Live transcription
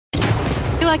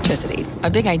Electricity, a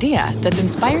big idea that's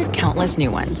inspired countless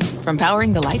new ones. From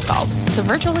powering the light bulb to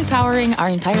virtually powering our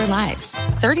entire lives.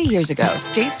 30 years ago,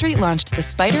 State Street launched the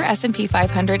SPDR S&P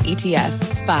 500 ETF,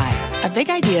 SPY. A big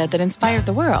idea that inspired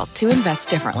the world to invest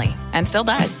differently. And still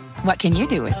does. What can you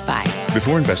do with SPY?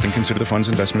 Before investing, consider the fund's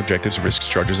investment objectives, risks,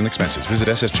 charges, and expenses. Visit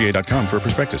ssga.com for a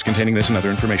prospectus containing this and other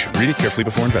information. Read it carefully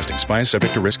before investing. SPY is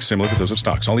subject to risks similar to those of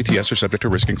stocks. All ETFs are subject to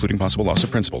risk, including possible loss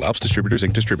of principal. Alps Distributors,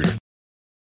 Inc. Distributor.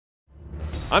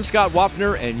 I'm Scott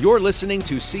Wapner, and you're listening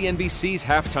to CNBC's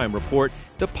Halftime Report,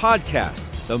 the podcast,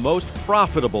 the most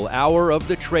profitable hour of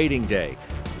the trading day.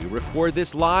 We record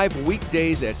this live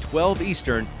weekdays at 12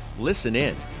 Eastern. Listen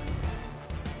in.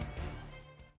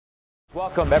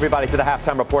 Welcome, everybody, to the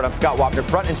Halftime Report. I'm Scott Wapner.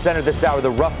 Front and center this hour,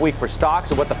 the rough week for stocks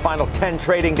and what the final 10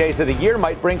 trading days of the year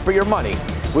might bring for your money.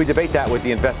 We debate that with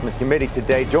the investment committee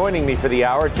today. Joining me for the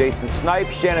hour, Jason Snipe,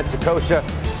 Shannon Saccocia,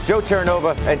 Joe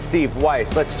Terranova, and Steve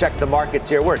Weiss. Let's check the markets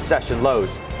here. We're at session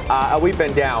lows. We've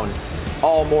been down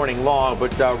all morning long,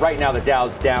 but right now the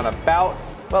Dow's down about,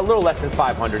 a little less than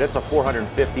 500. That's a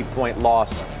 450-point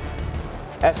loss.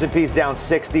 S&P's down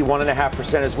 60,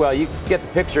 1.5% as well. You get the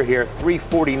picture here.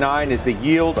 349 is the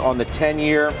yield on the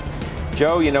 10-year.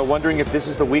 Joe, wondering if this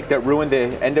is the week that ruined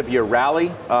the end-of-year rally.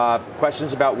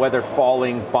 Questions about whether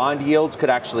falling bond yields could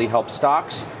actually help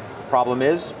stocks. Problem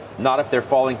is, not if they're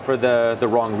falling for the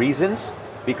wrong reasons,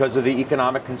 because of the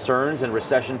economic concerns and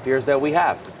recession fears that we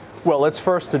have. Well, let's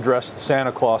first address the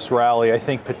Santa Claus rally. I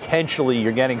think potentially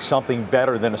you're getting something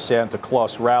better than a Santa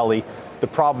Claus rally. The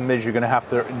problem is you're going to have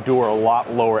to endure a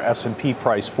lot lower S&P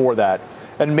price for that.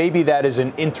 And maybe that is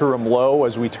an interim low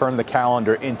as we turn the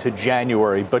calendar into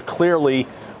January. But clearly,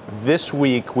 this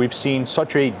week we've seen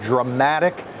such a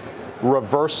dramatic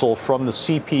reversal from the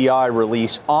CPI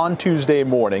release on Tuesday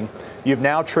morning. You've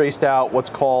now traced out what's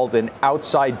called an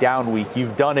outside down week.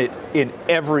 You've done it in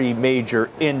every major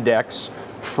index,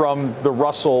 from the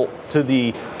Russell to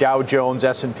the Dow Jones,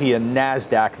 S&P, and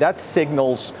NASDAQ. That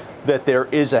signals that there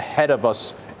is ahead of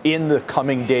us in the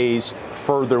coming days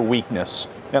further weakness.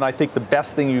 And I think the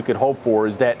best thing you could hope for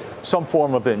is that some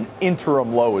form of an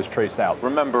interim low is traced out.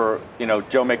 Remember,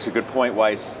 Joe makes a good point,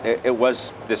 Weiss. It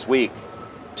was this week,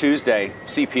 Tuesday,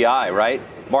 CPI, right?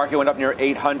 Market went up near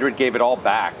 800, gave it all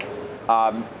back.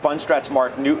 Fundstrat's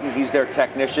Mark Newton, he's their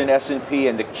technician. S&P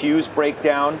and the Qs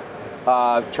breakdown,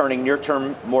 turning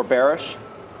near-term more bearish.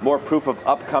 More proof of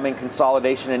upcoming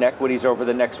consolidation in equities over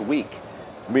the next week.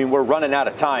 I mean, we're running out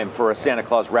of time for a Santa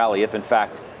Claus rally if, in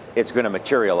fact, it's going to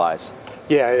materialize.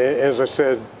 Yeah, as I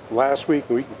said last week,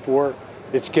 the week before,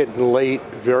 it's getting late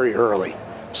very early.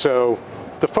 So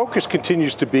the focus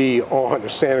continues to be on a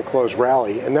Santa Claus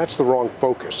rally, and that's the wrong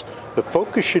focus. The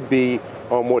focus should be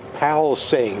on what Powell is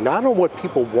saying, not on what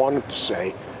people want him to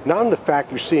say, not on the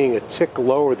fact you're seeing a tick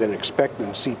lower than expected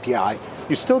in CPI.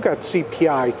 You still got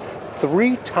CPI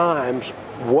 3 times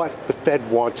what the Fed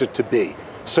wants it to be.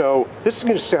 So this is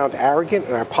going to sound arrogant,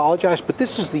 and I apologize, but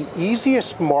this is the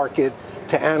easiest market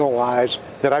to analyze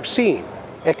that I've seen,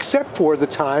 except for the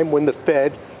time when the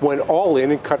Fed went all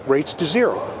in and cut rates to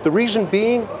 0. The reason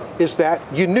being is that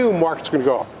you knew markets going to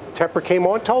go up. Tepper came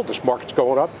on, told us markets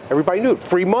going up. Everybody knew it.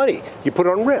 Free money. You put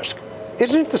on risk.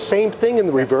 Isn't it the same thing in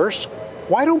the reverse?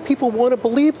 Why don't people want to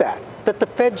believe that the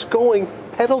Fed's going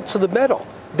pedal to the metal?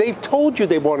 They've told you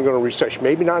they want to go into a recession,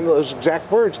 maybe not in those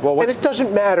exact words, and it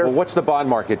doesn't matter. Well, what's the bond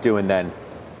market doing then?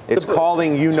 It's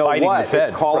calling you know what.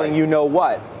 It's calling you know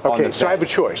what. Okay, so I have a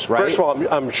choice. Right? First of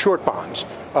all, I'm short bonds,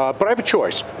 but I have a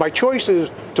choice. My choice is,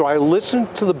 do I listen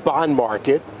to the bond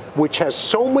market, which has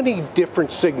so many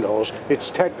different signals? It's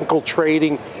technical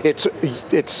trading.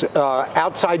 It's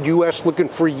outside U.S. looking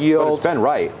for yield. But it's been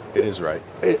right. It is right.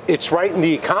 It's right in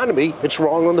the economy. It's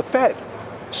wrong on the Fed.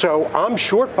 So I'm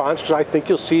short bonds because I think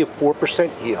you'll see a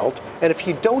 4% yield. And if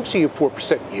you don't see a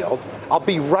 4% yield, I'll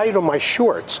be right on my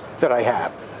shorts that I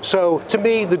have. So to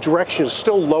me, the direction is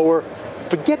still lower.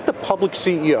 Forget the public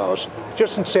CEOs.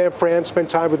 Just in San Fran, spent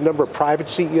time with a number of private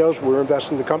CEOs. We're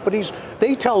investing in the companies.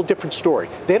 They tell a different story.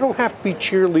 They don't have to be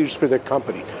cheerleaders for their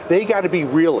company. They got to be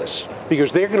realists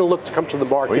because they're going to look to come to the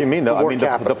market. What do you mean, though? I mean,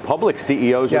 the public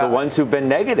CEOs are the ones who've been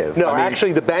negative. No,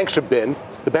 actually, the banks have been.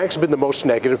 The banks have been the most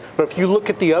negative. But if you look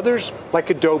at the others, like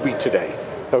Adobe today,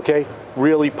 okay,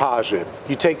 really positive.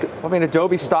 You take. I mean,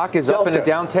 Adobe stock is Delta. Up in a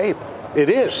down tape. It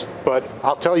is, but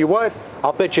I'll tell you what.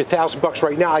 I'll bet you $1,000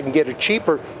 right now I can get it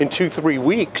cheaper in 2-3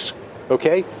 weeks.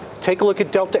 Okay, Take a look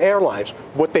at Delta Airlines.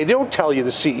 What they don't tell you, the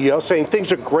CEO, saying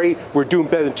things are great, we're doing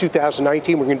better than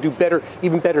 2019, we're going to do better,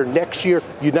 even better next year.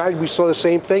 United, we saw the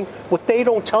same thing. What they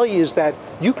don't tell you is that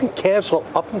you can cancel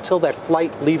up until that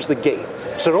flight leaves the gate.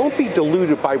 So don't be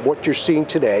deluded by what you're seeing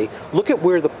today. Look at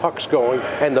where the puck's going,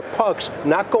 and the puck's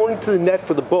not going to the net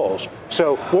for the Bulls.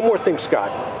 So one more thing,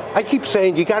 Scott. I keep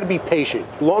saying you got to be patient.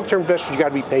 Long-term investors, you got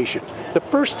to be patient. The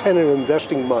first tenet of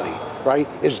investing money, right,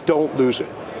 is don't lose it.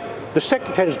 The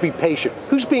second tenet is be patient.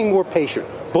 Who's being more patient?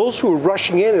 Bulls who are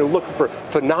rushing in and looking for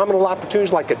phenomenal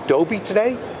opportunities like Adobe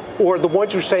today, or the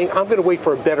ones who are saying, I'm going to wait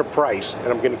for a better price and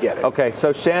I'm going to get it? Okay,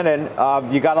 so Shannon,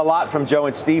 you got a lot from Joe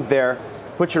and Steve there.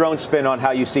 Put your own spin on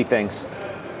how you see things.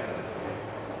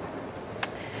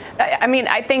 I mean,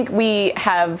 I think we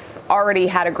have already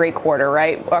had a great quarter,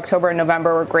 right? October and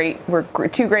November were great. Were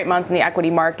two great months in the equity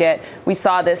market. We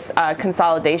saw this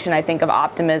consolidation, I think, of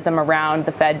optimism around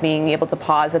the Fed being able to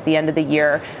pause at the end of the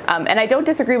year. And I don't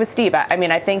disagree with Steve. I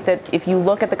mean, I think that if you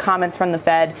look at the comments from the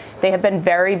Fed, they have been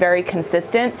very, very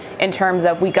consistent in terms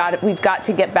of we've got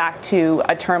to get back to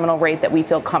a terminal rate that we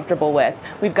feel comfortable with.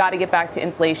 We've got to get back to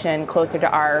inflation closer to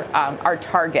our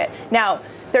target. Now,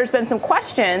 there's been some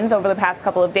questions over the past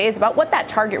couple of days about what that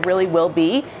target really will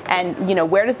be, and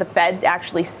where does the Fed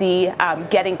actually see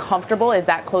getting comfortable? Is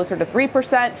that closer to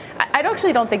 3%? I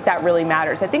actually don't think that really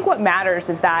matters. I think what matters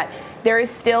is that there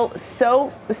is still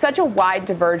such a wide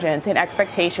divergence in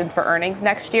expectations for earnings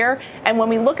next year. And when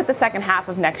we look at the second half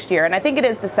of next year, and I think it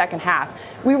is the second half,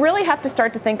 we really have to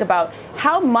start to think about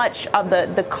how much of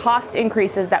the cost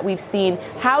increases that we've seen,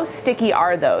 how sticky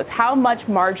are those? How much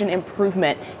margin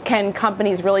improvement can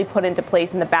companies really put into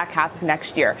place in the back half of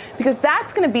next year? Because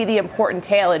that's going to be the important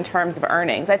tale in terms of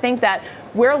earnings. I think that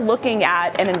we're looking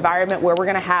at an environment where we're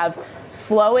going to have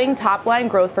slowing top line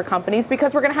growth for companies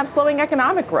because we're going to have slowing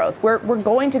economic growth. We're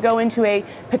going to go into a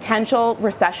potential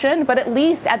recession, but at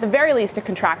the very least, a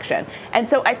contraction. And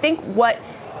so I think what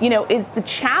is the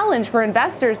challenge for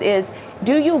investors is,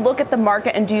 do you look at the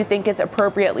market and do you think it's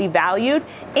appropriately valued?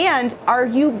 And are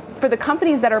you, for the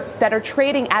companies that are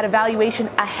trading at a valuation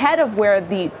ahead of where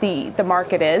the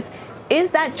market is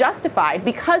that justified?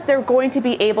 Because they're going to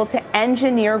be able to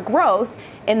engineer growth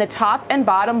in the top and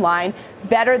bottom line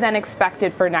better than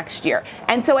expected for next year.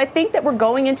 And so I think that we're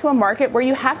going into a market where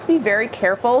you have to be very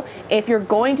careful if you're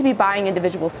going to be buying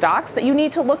individual stocks, that you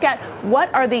need to look at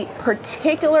what are the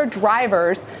particular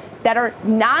drivers that are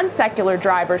non-secular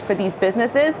drivers for these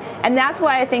businesses. And that's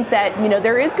why I think that,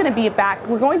 there is going to be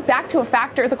we're going back to a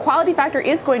factor, the quality factor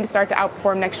is going to start to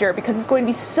outperform next year, because it's going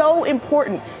to be so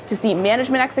important to see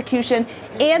management execution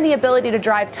and the ability to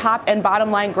drive top and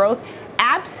bottom line growth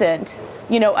absent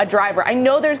a driver. I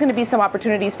know there's going to be some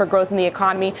opportunities for growth in the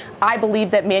economy. I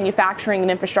believe that manufacturing and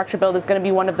infrastructure build is going to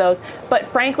be one of those. But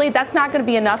frankly, that's not going to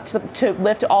be enough to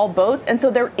lift all boats. And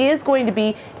so there is going to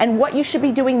be, and what you should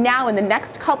be doing now in the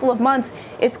next couple of months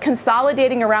is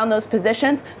consolidating around those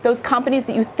positions, those companies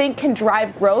that you think can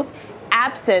drive growth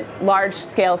absent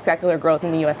large-scale secular growth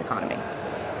in the U.S. economy.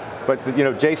 But,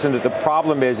 Jason, the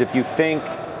problem is if you think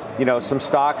some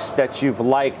stocks that you've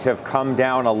liked have come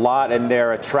down a lot and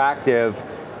they're attractive,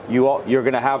 you're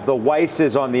going to have the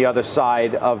Weisses on the other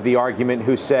side of the argument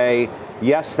who say,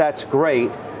 yes, that's great.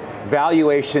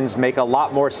 Valuations make a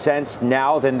lot more sense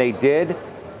now than they did.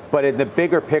 But in the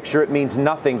bigger picture, it means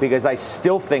nothing because I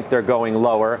still think they're going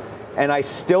lower. And I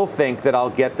still think that I'll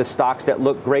get the stocks that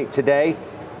look great today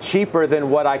cheaper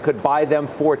than what I could buy them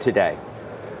for today.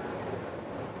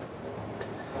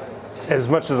 As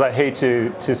much as I hate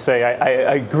to say,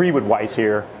 I agree with Weiss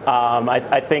here.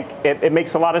 I think it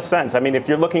makes a lot of sense. I mean, if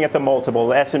you're looking at the multiple,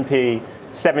 the S&P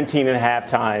 17.5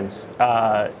 times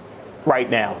right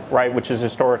now, right, which is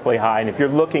historically high. And if you're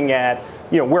looking at,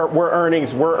 where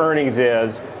earnings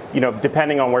is,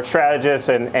 depending on where strategists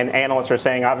and analysts are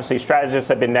saying, obviously strategists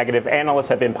have been negative, analysts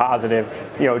have been positive.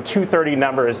 230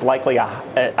 number is likely a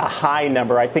high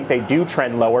number. I think they do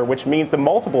trend lower, which means the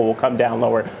multiple will come down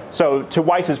lower. So to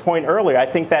Weiss's point earlier, I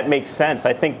think that makes sense.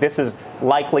 I think this is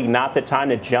likely not the time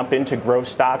to jump into growth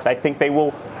stocks. I think they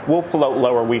will float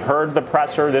lower. We heard the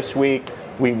presser this week.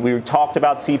 We talked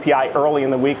about CPI early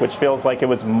in the week, which feels like it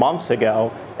was months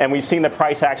ago, and we've seen the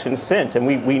price action since. And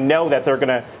we know that they're going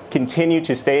to continue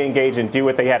to stay engaged and do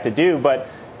what they have to do. But,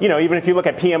 even if you look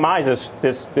at PMIs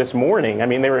this morning, I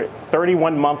mean, they were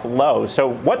 31-month low. So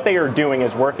what they are doing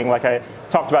is working, like I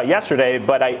talked about yesterday,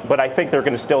 but I think they're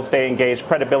going to still stay engaged.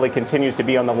 Credibility continues to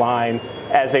be on the line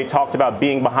as they talked about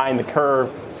being behind the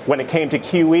curve. When it came to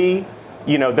QE,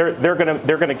 they're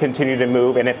going to continue to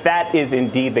move. And if that is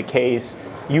indeed the case,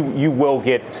 you will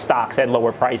get stocks at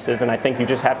lower prices, and I think you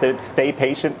just have to stay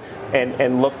patient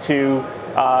and look to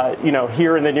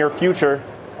here in the near future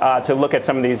to look at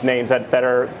some of these names that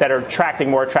are tracking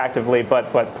more attractively,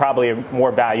 but probably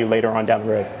more value later on down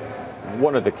the road.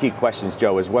 One of the key questions,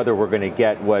 Joe, is whether we're going to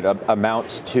get what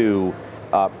amounts to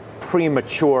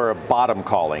premature bottom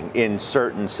calling in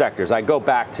certain sectors. I go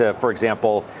back to, for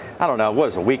example, I don't know, what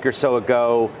was it, a week or so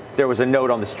ago, there was a note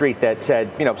on the street that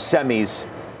said, semis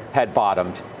had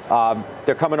bottomed.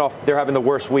 They're having the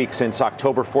worst week since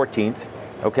October 14th,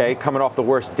 okay? Coming off the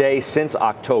worst day since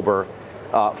October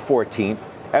 14th.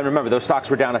 And remember, those stocks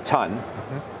were down a ton.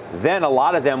 Mm-hmm. Then a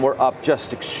lot of them were up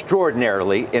just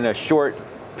extraordinarily in a short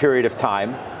period of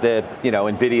time. The,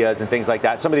 NVIDIAs and things like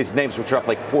that. Some of these names which are up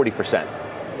like 40%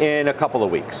 in a couple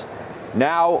of weeks.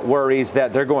 Now worries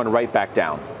that they're going right back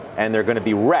down and they're going to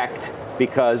be wrecked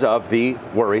because of the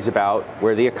worries about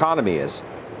where the economy is.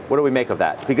 What do we make of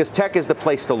that? Because tech is the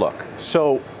place to look.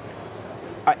 So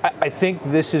I think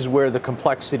this is where the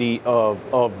complexity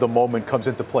of the moment comes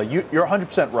into play. You're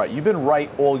 100% right. You've been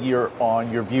right all year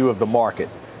on your view of the market.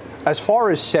 As far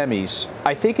as semis,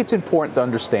 I think it's important to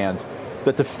understand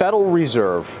that the Federal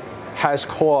Reserve has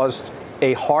caused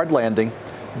a hard landing.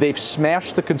 They've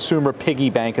smashed the consumer piggy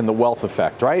bank and the wealth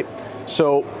effect, right?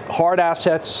 So hard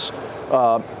assets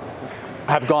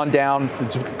have gone down.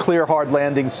 It's a clear hard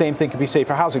landing. Same thing can be said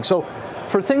for housing. So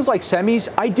for things like semis,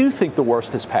 I do think the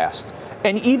worst has passed.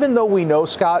 And even though we know,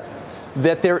 Scott,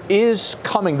 that there is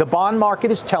coming, the bond market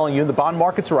is telling you, the bond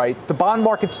market's right, the bond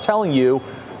market's telling you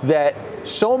that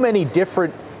so many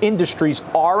different industries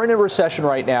are in a recession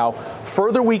right now,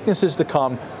 further weaknesses to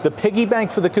come, the piggy bank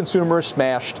for the consumer is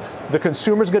smashed, the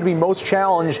consumer is going to be most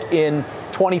challenged in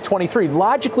 2023.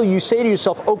 Logically, you say to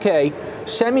yourself, okay,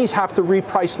 semis have to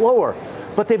reprice lower,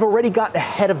 but they've already gotten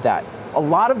ahead of that. A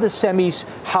lot of the semis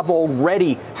have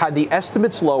already had the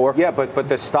estimates lower. Yeah, but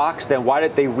the stocks, then why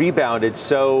did they rebounded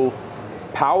so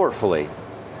powerfully?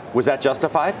 Was that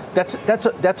justified?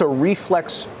 That's a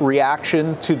reflex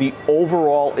reaction to the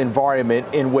overall environment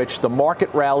in which the market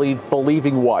rallied,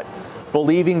 believing what?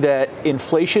 Believing that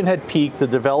inflation had peaked, the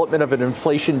development of an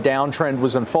inflation downtrend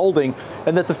was unfolding,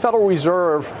 and that the Federal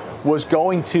Reserve was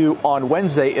going to, on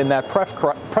Wednesday in that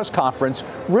press conference,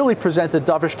 really present a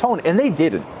dovish tone. And they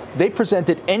didn't. They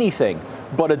presented anything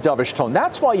but a dovish tone.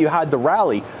 That's why you had the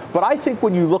rally. But I think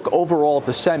when you look overall at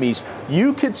the semis,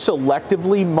 you could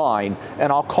selectively mine,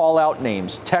 and I'll call out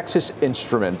names, Texas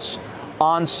Instruments,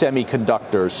 ON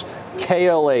Semiconductors,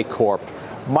 KLA Corp,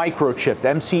 Microchip,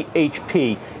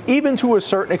 MCHP, even to a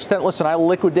certain extent. Listen, I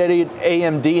liquidated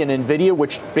AMD and NVIDIA,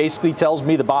 which basically tells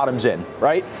me the bottom's in,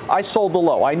 right? I sold the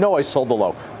low. I know I sold the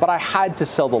low, but I had to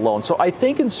sell the low. And so I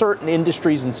think in certain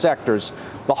industries and sectors,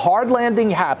 the hard landing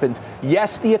happened.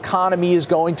 Yes, the economy is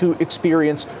going to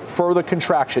experience further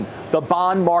contraction. The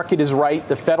bond market is right.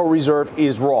 The Federal Reserve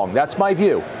is wrong. That's my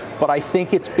view. But I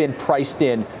think it's been priced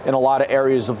in a lot of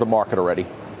areas of the market already.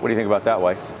 What do you think about that,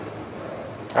 Weiss?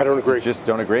 I don't agree. You just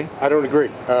don't agree? I don't agree.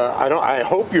 I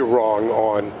hope you're wrong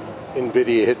on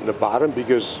NVIDIA hitting the bottom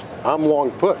because I'm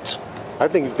long puts. I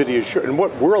think NVIDIA is sure. In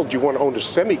what world do you want to own a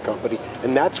semi company?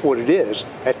 And that's what it is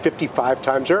at 55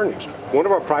 times earnings. One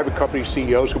of our private company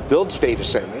CEOs who builds data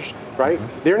centers, right?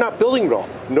 They're not building it all.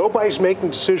 Nobody's making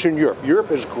a decision in Europe. Europe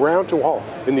is ground to a halt.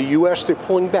 In the U.S., they're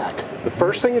pulling back. The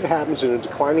first thing that happens in a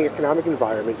declining economic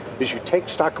environment is you take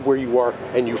stock of where you are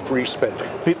and you freeze spending,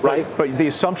 right? But the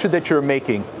assumption that you're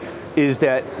making is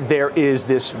that there is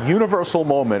this universal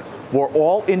moment where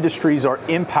all industries are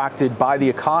impacted by the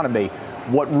economy.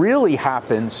 What really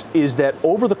happens is that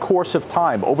over the course of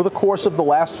time, over the course of the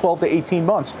last 12 to 18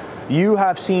 months, you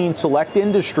have seen select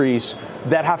industries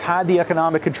that have had the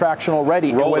economic contraction already.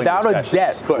 And without a doubt,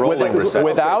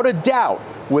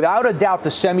 the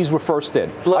semis were first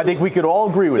in. I think we could all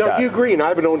agree with that. You agree, and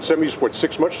I've been owning semis for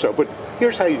 6 months or so. But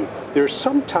here's how you do. There's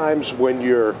sometimes when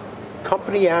you're a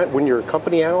company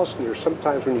analyst, and there's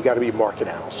sometimes when you got to be a market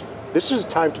analyst. This is a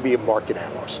time to be a market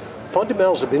analyst.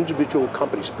 Fundamentals of individual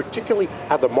companies, particularly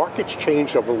how the market's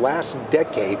changed over the last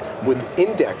decade with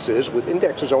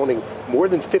indexes owning more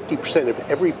than 50% of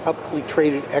every publicly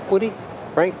traded equity,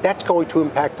 right? That's going to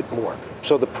impact it more.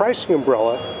 So the pricing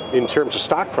umbrella in terms of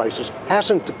stock prices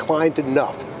hasn't declined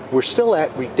enough. We're still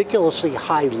at ridiculously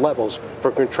high levels for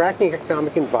a contracting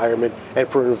economic environment and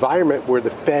for an environment where the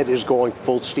Fed is going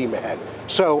full steam ahead.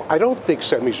 So I don't think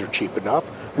semis are cheap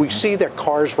enough. We see that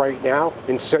cars right now,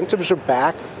 incentives are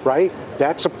back, right?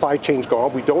 That supply chain's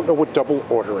gone. We don't know what double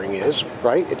ordering is,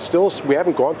 right? It's still, we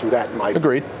haven't gone through that in my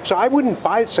Agreed. So I wouldn't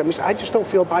buy semis. I just don't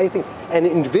feel buy anything. And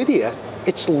NVIDIA,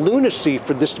 it's lunacy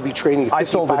for this to be trading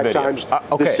 55 times.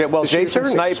 Okay. Well, Jason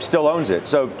Snipes still owns it.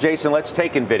 So, Jason, let's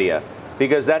take NVIDIA,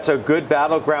 because that's a good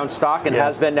battleground stock and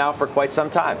has been now for quite some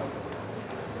time.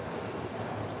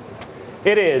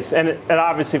 It is, and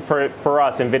obviously for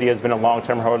us, NVIDIA has been a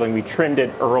long-term holding. We trimmed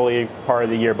it early part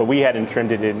of the year, but we hadn't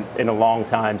trimmed it in a long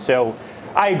time. So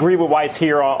I agree with Weiss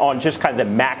here on just kind of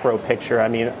the macro picture. I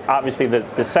mean, obviously the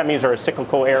semis are a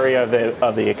cyclical area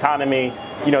of the economy.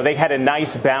 You know, they had a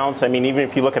nice bounce. I mean, even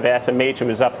if you look at the SMH, it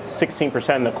was up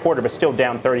 16% in the quarter, but still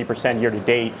down 30% year to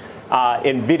date.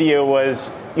 NVIDIA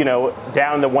was, you know,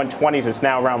 down in the 120s. It's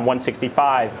now around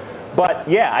 165. But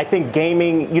yeah, I think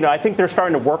gaming, you know, I think they're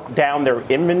starting to work down their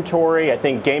inventory. I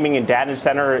think gaming and data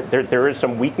center, there is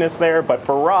some weakness there. But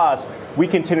for us, we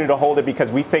continue to hold it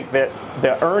because we think that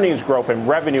the earnings growth and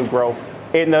revenue growth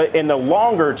in the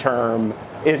longer term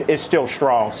is still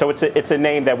strong. So it's a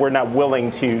name that we're not willing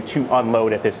to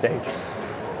unload at this stage.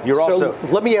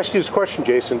 Let me ask you this question,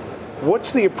 Jason.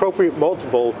 What's the appropriate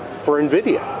multiple for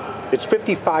NVIDIA? It's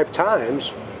 55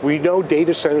 times. We know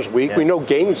data center's weak. Yeah. We know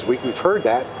gaming's weak. We've heard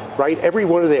that, right? Every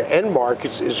one of their end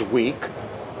markets is weak.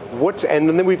 And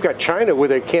then we've got China where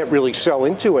they can't really sell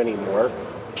into anymore.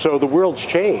 So the world's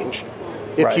changed.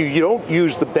 If you don't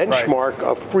use the benchmark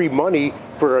of free money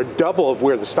for a double of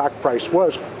where the stock price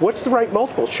was, what's the right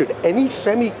multiple? Should any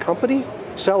semi company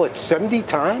sell at 70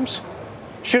 times?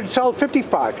 Should it sell at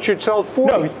 55? Should it sell at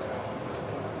 40? No.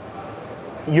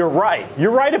 You're right.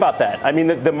 You're right about that. I mean,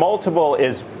 the multiple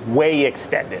is way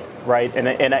extended, right?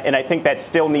 And I think that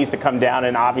still needs to come down.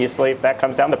 And obviously, if that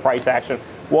comes down, the price action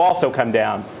will also come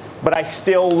down. But I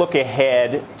still look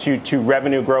ahead to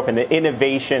revenue growth and the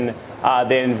innovation, the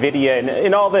NVIDIA,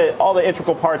 and all the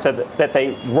integral parts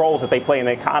roles that they play in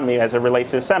the economy as it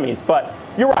relates to the semis. But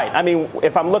you're right. I mean,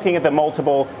 if I'm looking at the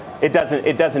multiple, it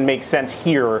doesn't make sense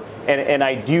here, and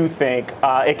I do think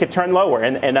it could turn lower,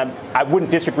 and I wouldn't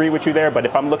disagree with you there. But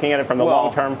if I'm looking at it from the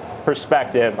long-term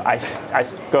perspective, I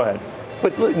go ahead.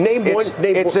 But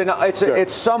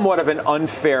it's somewhat of an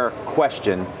unfair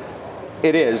question.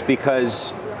 It is,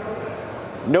 because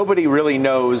nobody really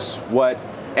knows what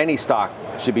any stock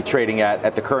should be trading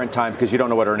at the current time, because you don't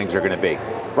know what earnings are going to be,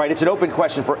 right? It's an open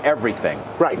question for everything.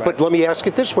 Right, but let me ask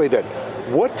it this way then.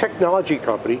 What technology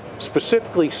company,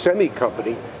 specifically semi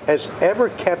company, has ever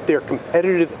kept their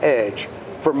competitive edge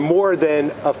for more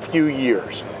than a few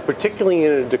years, particularly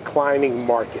in a declining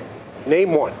market?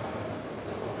 Name one.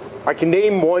 I can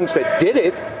name ones that did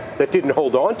it, that didn't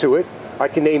hold on to it. I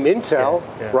can name Intel,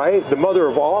 right? The mother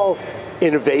of all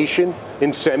innovation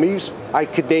in semis. I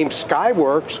could name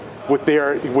Skyworks with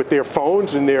their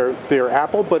phones and their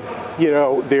Apple, but you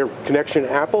know, their connection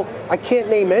to Apple. I can't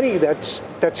name any that's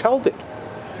held it.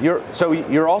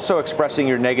 You're also expressing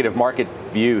your negative market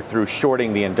view through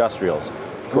shorting the industrials,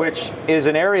 which is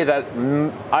an area that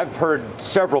I've heard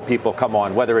several people come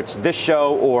on, whether it's this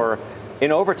show or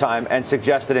in overtime, and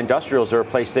suggest that industrials are a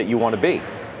place that you want to be.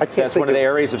 That's one of the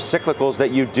areas of cyclicals that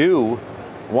you do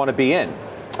want to be in.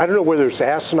 I don't know whether it's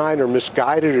asinine or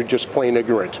misguided or just plain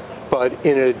ignorant, but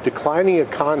in a declining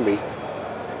economy,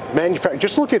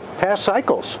 just look at past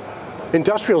cycles.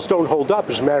 Industrials don't hold up.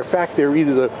 As a matter of fact, they're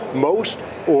either the most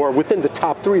or within the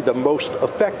top three, the most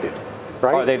affected.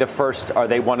 Right? Are they the first? Are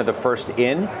they one of the first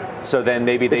in? So then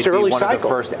maybe they'd be one of the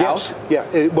first out? Yeah,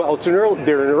 they're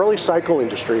an early cycle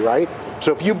industry, right?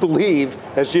 So if you believe,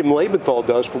 as Jim Lebenthal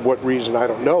does, for what reason I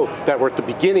don't know, that we're at the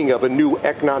beginning of a new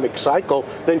economic cycle,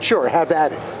 then sure, have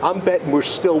at it. I'm betting we're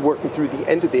still working through the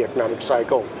end of the economic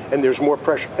cycle, and there's more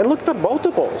pressure. And look at the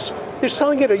multiples. They're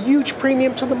selling at a huge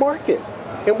premium to the market.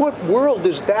 In what world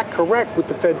is that correct with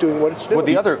the Fed doing what it's doing? Well,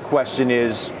 the other question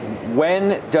is,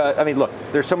 look,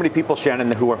 there's so many people,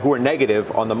 Shannon, who are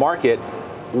negative on the market.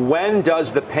 When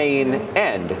does the pain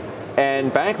end?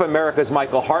 And Bank of America's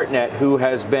Michael Hartnett, who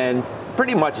has been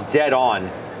pretty much dead on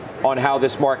how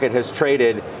this market has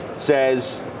traded,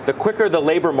 says the quicker the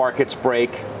labor markets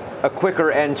break, a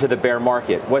quicker end to the bear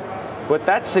market. What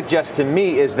that suggests to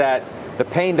me is that the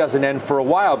pain doesn't end for a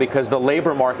while because the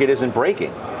labor market isn't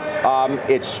breaking.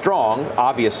 It's strong,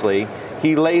 obviously.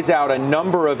 He lays out a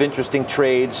number of interesting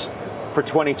trades for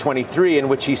 2023 in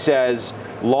which he says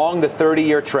long the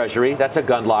 30-year Treasury, that's a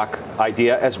Gundlach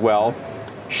idea as well.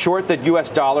 Short the U.S.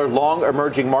 dollar, long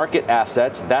emerging market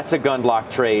assets, that's a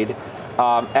Gundlach trade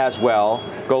as well.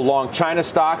 Go long China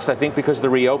stocks, I think because of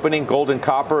the reopening, gold and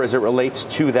copper as it relates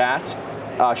to that.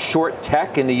 Short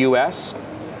tech in the U.S.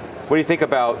 What do you think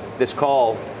about this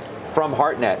call from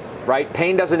Hartnett? Right,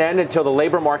 pain doesn't end until the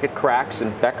labor market cracks,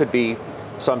 and that could be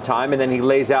some time. And then he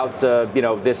lays out,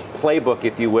 this playbook,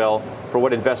 if you will, for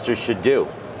what investors should do.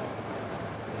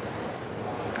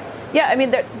 Yeah, I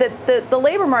mean, the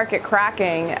labor market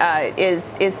cracking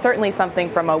is certainly something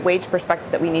from a wage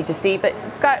perspective that we need to see. But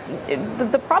Scott,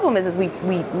 the problem is we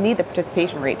need the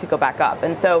participation rate to go back up.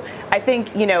 And so I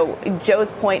think,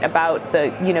 Joe's point about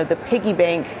the piggy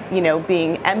bank,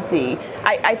 being empty,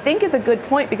 I think is a good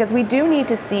point, because we do need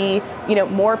to see,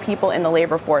 more people in the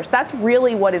labor force. That's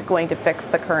really what is going to fix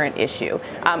the current issue.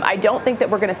 I don't think that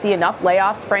we're going to see enough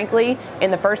layoffs, frankly,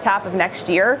 in the first half of next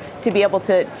year to be able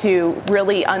to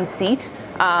really unseat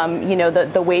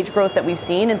the wage growth that we've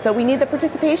seen. And so we need the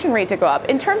participation rate to go up.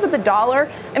 In terms of the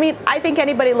dollar, I mean, I think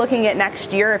anybody looking at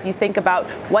next year, if you think about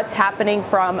what's happening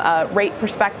from a rate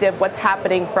perspective, what's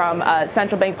happening from a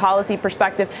central bank policy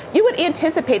perspective, you would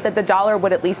anticipate that the dollar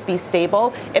would at least be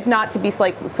stable, if not to be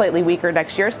slightly weaker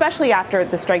next year, especially after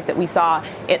the strength that we saw,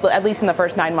 at least in the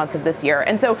first 9 months of this year.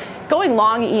 And so going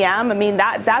long EM, I mean,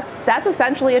 that's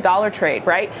essentially a dollar trade,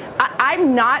 right?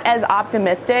 I'm not as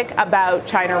optimistic about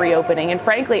China reopening. And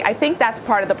frankly, I think that's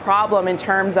part of the problem in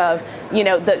terms of,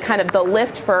 the kind of the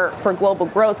lift for global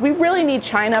growth. We really need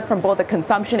China from both a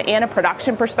consumption and a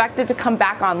production perspective to come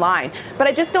back online. But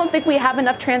I just don't think we have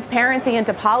enough transparency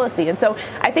into policy. And so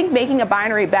I think making a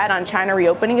binary bet on China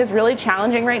reopening is really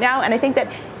challenging right now. And I think that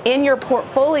in your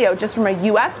portfolio, just from a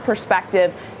U.S.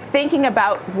 perspective, thinking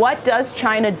about what does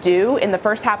China do in the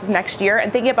first half of next year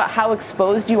and thinking about how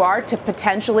exposed you are to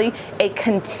potentially a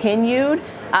continued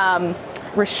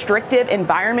restrictive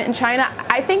environment in China,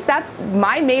 I think that's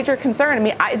my major concern. I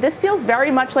mean, this feels very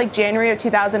much like January of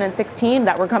 2016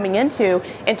 that we're coming into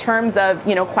in terms of,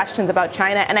 questions about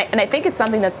China. And I think it's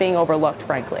something that's being overlooked,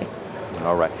 frankly.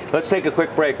 All right. Let's take a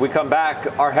quick break. We come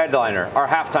back. Our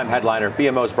halftime headliner,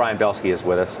 BMO's Brian Belsky, is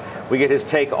with us. We get his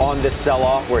take on this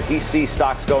sell-off, where he sees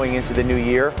stocks going into the new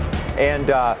year and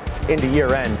into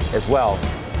year end as well.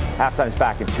 Halftime's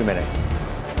back in 2 minutes.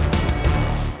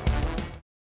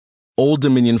 Old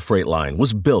Dominion Freight Line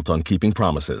was built on keeping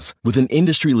promises. With an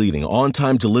industry-leading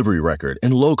on-time delivery record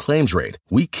and low claims rate,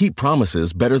 we keep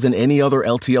promises better than any other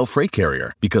LTL freight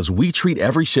carrier, because we treat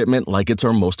every shipment like it's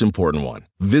our most important one.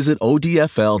 Visit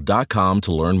odfl.com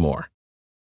to learn more.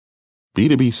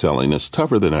 B2B selling is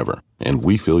tougher than ever, and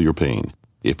we feel your pain.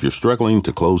 If you're struggling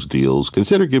to close deals,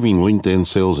 consider giving LinkedIn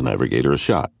Sales Navigator a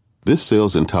shot. This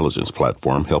sales intelligence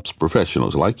platform helps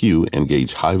professionals like you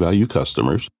engage high-value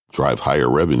customers, drive higher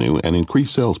revenue, and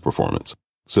increase sales performance.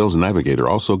 Sales Navigator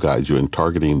also guides you in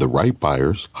targeting the right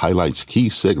buyers, highlights key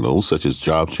signals such as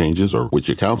job changes or which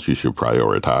accounts you should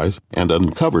prioritize, and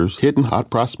uncovers hidden hot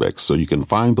prospects so you can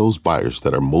find those buyers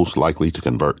that are most likely to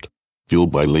convert.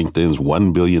 Fueled by LinkedIn's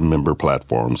 1 billion member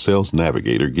platform, Sales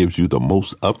Navigator gives you the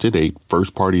most up-to-date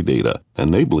first-party data,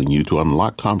 enabling you to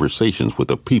unlock conversations with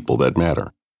the people that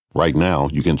matter. Right now,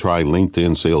 you can try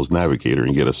LinkedIn Sales Navigator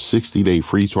and get a 60-day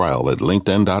free trial at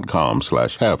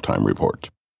linkedin.com/halftime report.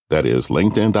 That is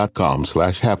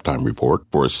linkedin.com/halftime report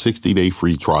for a 60-day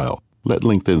free trial. Let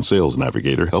LinkedIn Sales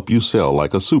Navigator help you sell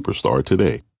like a superstar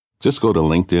today. Just go to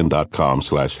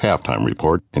linkedin.com/halftime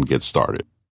report and get started.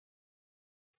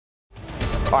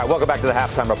 All right, welcome back to the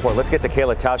Halftime Report. Let's get to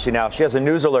Kayla Tausche now. She has a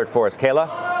news alert for us.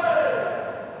 Kayla?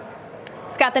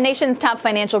 Scott, the nation's top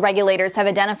financial regulators have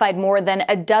identified more than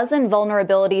a dozen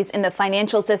vulnerabilities in the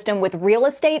financial system, with real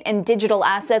estate and digital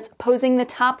assets posing the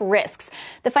top risks.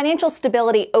 The Financial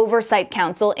Stability Oversight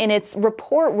Council, in its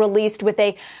report released with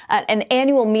an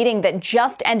annual meeting that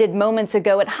just ended moments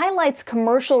ago, it highlights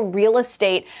commercial real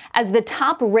estate as the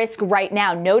top risk right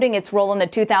now, noting its role in the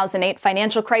 2008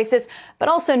 financial crisis, but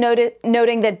also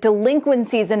noting that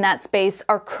delinquencies in that space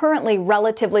are currently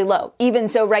relatively low. Even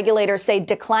so, regulators say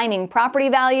declining property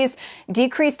values,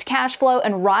 decreased cash flow,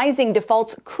 and rising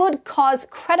defaults could cause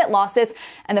credit losses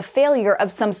and the failure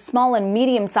of some small and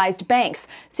medium-sized banks.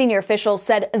 Senior officials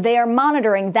said they are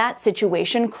monitoring that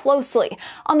situation closely.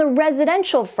 On the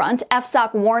residential front,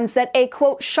 FSOC warns that a,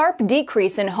 quote, sharp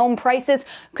decrease in home prices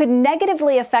could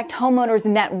negatively affect homeowners'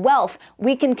 net wealth,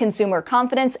 weaken consumer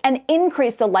confidence, and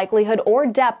increase the likelihood or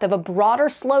depth of a broader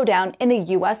slowdown in the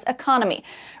U.S. economy.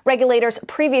 Regulators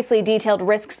previously detailed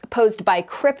risks posed by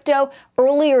crypto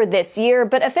earlier this year,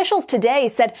 but officials today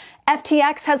said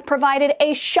FTX has provided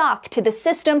a shock to the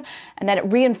system and that it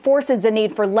reinforces the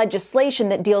need for legislation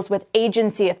that deals with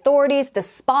agency authorities, the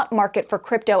spot market for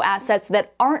crypto assets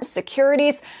that aren't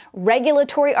securities,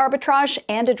 regulatory arbitrage,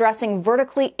 and addressing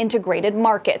vertically integrated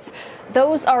markets.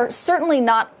 Those are certainly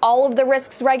not all of the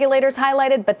risks regulators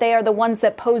highlighted, but they are the ones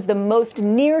that pose the most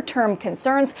near-term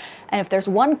concerns. And if there's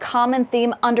one common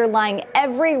theme underlying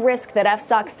every risk that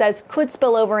FSOC says could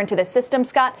spill over into the system,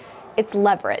 Scott, it's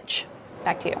leverage.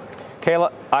 Back to you.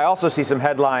 Kayla, I also see some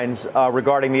headlines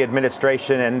regarding the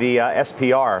administration and the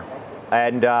SPR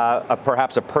and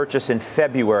perhaps a purchase in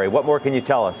February. What more can you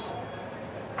tell us?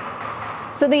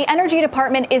 So the Energy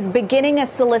Department is beginning a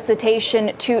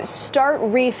solicitation to start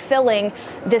refilling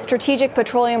the Strategic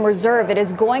Petroleum Reserve. It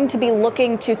is going to be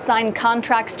looking to sign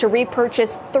contracts to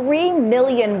repurchase 3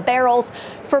 million barrels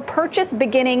for purchase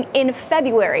beginning in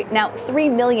February. Now, 3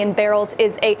 million barrels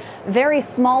is a very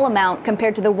small amount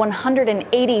compared to the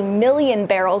 180 million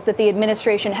barrels that the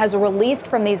administration has released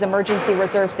from these emergency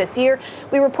reserves this year.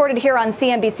 We reported here on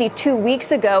CNBC 2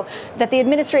 weeks ago that the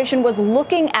administration was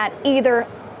looking at either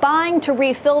buying to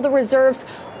refill the reserves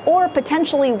or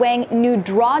potentially weighing new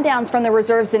drawdowns from the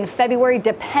reserves in February,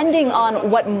 depending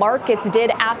on what markets did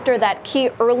after that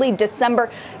key early December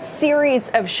series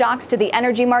of shocks to the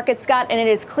energy market, Scott. And it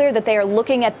is clear that they are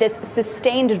looking at this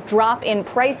sustained drop in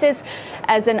prices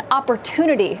as an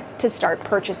opportunity to start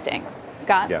purchasing.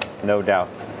 Scott? Yeah, no doubt.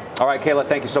 All right, Kayla,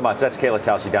 thank you so much. That's Kayla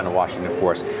Tausche down in Washington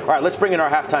for us. All right, let's bring in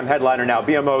our halftime headliner now,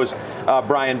 BMO's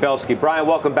Brian Belsky. Brian,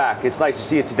 welcome back. It's nice to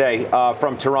see you today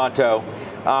from Toronto.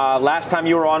 Last time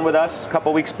you were on with us, a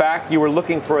couple weeks back, you were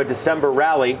looking for a December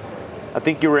rally. I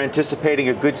think you were anticipating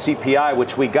a good CPI,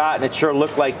 which we got, and it sure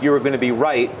looked like you were going to be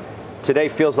right. Today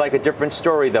feels like a different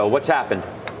story, though. What's happened?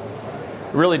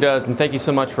 It really does, and thank you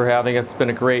so much for having us. It's been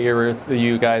a great year with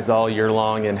you guys all year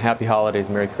long, and happy holidays,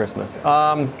 Merry Christmas.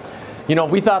 You know,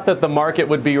 we thought that the market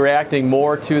would be reacting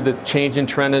more to the change in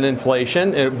trend in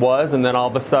inflation. It was, and then all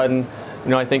of a sudden,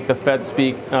 you know, I think the Fed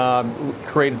speak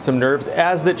created some nerves,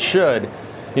 as it should.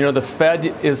 You know, the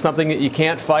Fed is something that you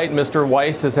can't fight. Mr.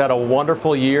 Weiss has had a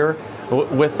wonderful year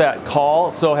with that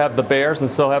call. So have the bears, and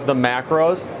so have the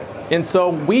macros. And so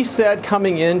we said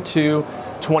coming into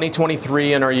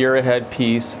 2023 in our year ahead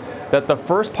piece that the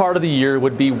first part of the year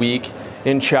would be weak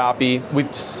and choppy. We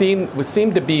seem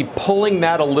to be pulling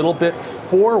that a little bit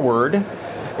forward,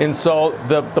 and so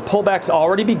the pullback's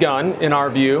already begun in our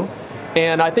view,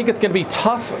 and I think it's going to be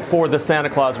tough for the Santa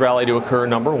Claus rally to occur,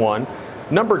 number one.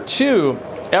 Number two,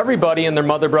 everybody and their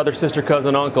mother, brother, sister,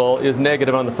 cousin, uncle is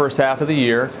negative on the first half of the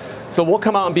year, so we'll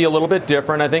come out and be a little bit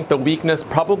different. I think the weakness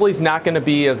probably is not going to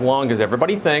be as long as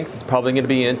everybody thinks. It's probably going to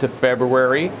be into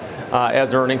February.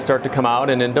 As earnings start to come out,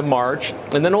 and into March.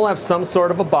 And then we'll have some sort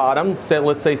of a bottom,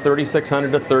 let's say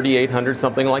 3,600 to 3,800,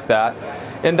 something like that.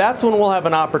 And that's when we'll have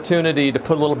an opportunity to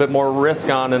put a little bit more risk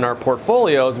on in our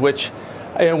portfolios, which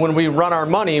when we run our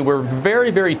money, we're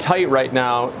very, very tight right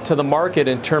now to the market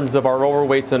in terms of our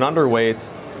overweights and underweights.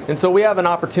 And so we have an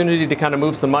opportunity to kind of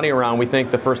move some money around, we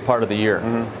think, the first part of the year.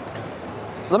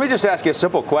 Let me just ask you a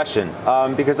simple question,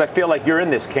 because I feel like you're in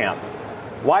this camp.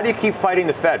 Why do you keep fighting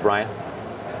the Fed, Brian?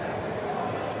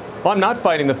 Well, I'm not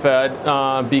fighting the Fed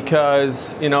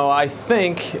because, you know, I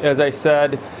think, as I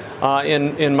said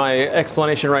in my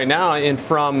explanation right now, and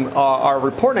from our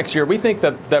report next year, we think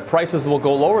that prices will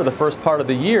go lower the first part of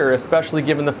the year, especially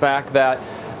given the fact that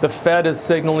the Fed is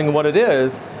signaling what it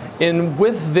is. And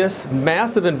with this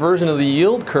massive inversion of the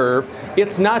yield curve,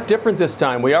 it's not different this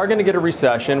time. We are going to get a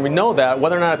recession. We know that.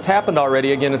 Whether or not it's happened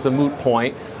already, again, it's a moot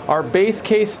point. Our base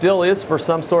case still is for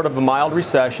some sort of a mild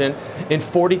recession in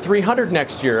 4,300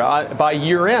 next year by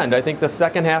year end. I think the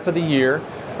second half of the year,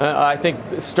 I think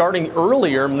starting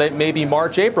earlier, maybe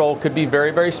March, April, could be very,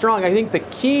 very strong. I think the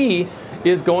key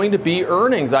is going to be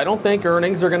earnings. I don't think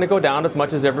earnings are going to go down as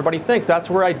much as everybody thinks. That's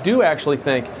where I do actually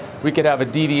think we could have a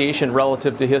deviation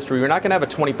relative to history. We're not going to have a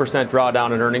 20%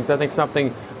 drawdown in earnings. I think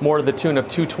something more to the tune of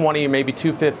 220, maybe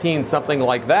 215, something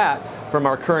like that from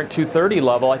our current 230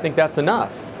 level. I think that's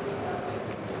enough.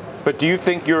 But do you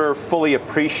think you're fully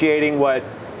appreciating what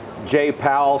Jay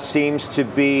Powell seems to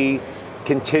be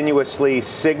continuously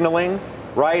signaling,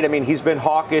 right? I mean, he's been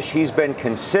hawkish, he's been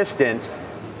consistent,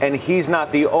 and he's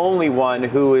not the only one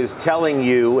who is telling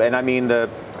you, and I mean the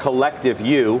collective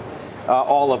you,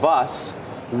 all of us,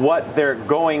 what they're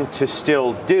going to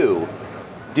still do.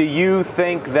 Do you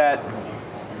think that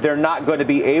they're not going to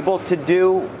be able to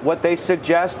do what they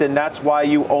suggest, and that's why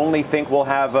you only think we'll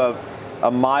have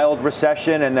a mild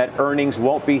recession and that earnings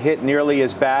won't be hit nearly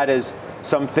as bad as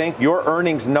some think? Your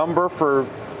earnings number for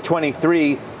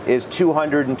 23 is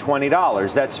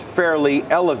 $220. That's fairly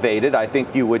elevated, I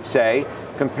think you would say,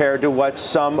 compared to what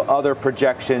some other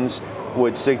projections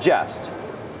would suggest.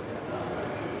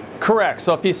 Correct.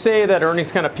 So if you say that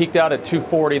earnings kind of peaked out at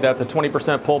 240, that's a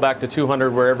 20% pullback to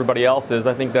 200 where everybody else is,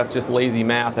 I think that's just lazy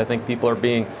math. I think people are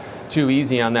being too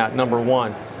easy on that, number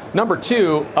one. Number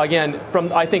two, again,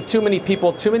 I think too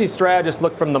many strategists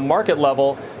look from the market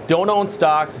level don't own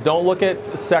stocks, don't look at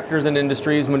sectors and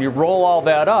industries, when you roll all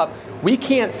that up, we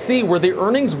can't see where the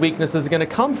earnings weakness is going to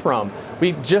come from.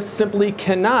 We just simply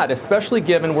cannot, especially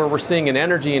given where we're seeing in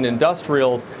energy and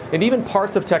industrials and even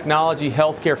parts of technology,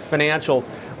 healthcare, financials.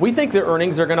 We think the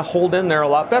earnings are going to hold in there a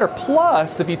lot better.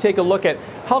 Plus, if you take a look at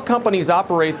how companies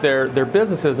operate their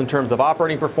businesses in terms of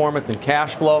operating performance and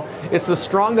cash flow, it's the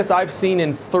strongest I've seen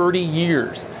in 30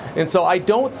 years. And so I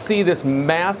don't see this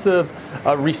massive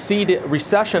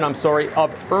recession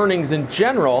of earnings in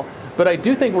general. But I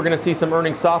do think we're going to see some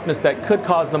earnings softness that could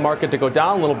cause the market to go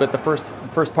down a little bit the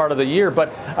first part of the year.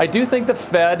 But I do think the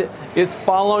Fed is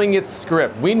following its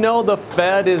script. We know the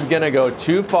Fed is going to go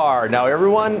too far. Now,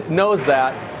 everyone knows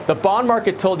that. The bond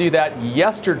market told you that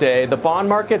yesterday. The bond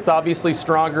market's obviously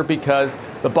stronger because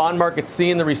the bond market's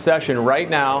seeing the recession right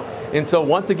now. And so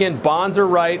once again, bonds are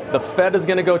right. The Fed is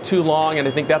going to go too long, and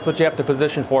I think that's what you have to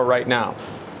position for right now.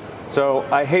 So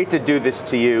I hate to do this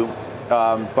to you,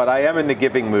 but I am in the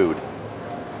giving mood.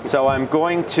 So I'm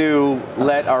going to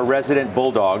let our resident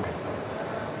bulldog,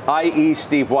 i.e.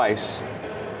 Steve Weiss,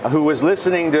 who was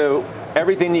listening to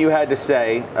everything that you had to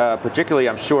say, particularly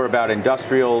I'm sure about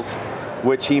industrials,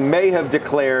 which he may have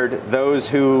declared those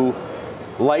who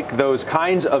like those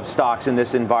kinds of stocks in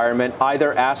this environment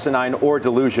either asinine or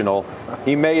delusional.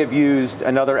 He may have used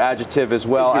another adjective as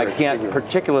well. I can't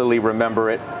particularly remember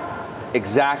it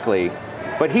exactly.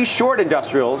 But he's short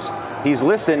industrials. He's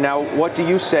listened. Now, what do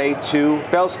you say to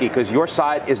Belsky? Because your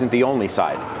side isn't the only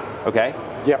side, okay?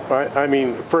 Yeah, I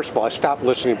mean, first of all, I stopped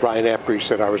listening to Brian after he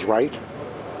said I was right.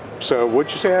 So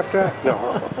what'd you say after that?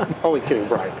 No, only kidding,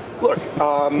 Brian. Look,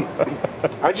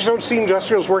 I just don't see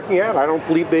industrials working out. I don't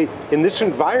believe they, in this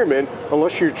environment,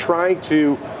 unless you're trying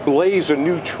to blaze a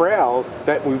new trail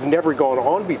that we've never gone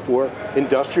on before,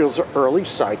 industrials are early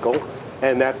cycle,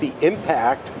 and that the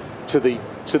impact to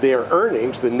their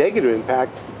earnings, the negative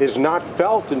impact, is not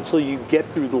felt until you get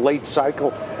through the late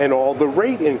cycle and all the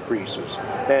rate increases.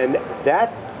 And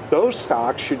those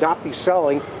stocks should not be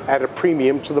selling at a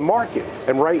premium to the market.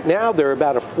 And right now they're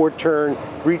about a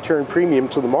 3-turn premium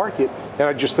to the market, and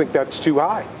I just think that's too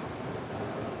high.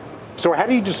 So how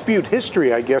do you dispute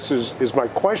history, I guess, is my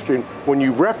question when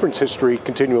you reference history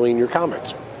continually in your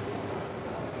comments.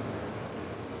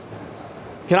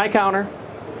 Can I counter?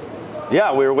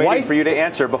 Yeah, we were waiting for you to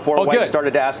answer before Weiss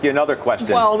started to ask you another question.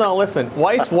 Well, no, listen.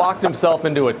 Weiss walked himself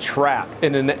into a trap,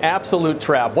 in an absolute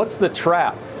trap. What's the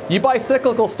trap? You buy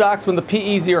cyclical stocks when the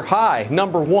PEs are high,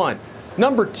 number one.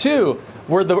 Number two,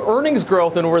 where the earnings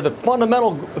growth and where the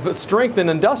fundamental strength in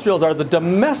industrials are the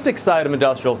domestic side of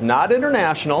industrials, not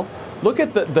international. Look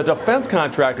at the defense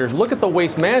contractors. Look at the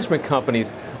waste management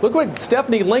companies. Look what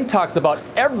Stephanie Link talks about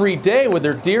every day with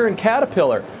their Deere and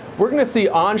Caterpillar. We're going to see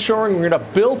onshoring. We're going to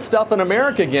build stuff in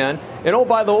America again. And oh,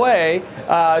 by the way,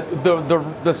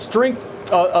 the strength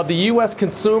of the U.S.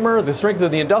 consumer, the strength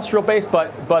of the industrial base,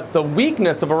 but the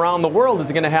weakness of around the world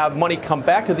is going to have money come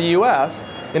back to the U.S.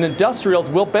 And industrials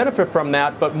will benefit from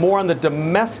that, but more on the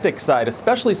domestic side,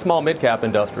 especially small mid-cap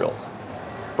industrials.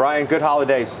 Brian, good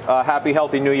holidays. Happy,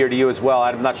 healthy New Year to you as well.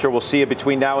 I'm not sure we'll see you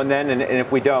between now and then, and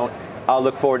if we don't, I'll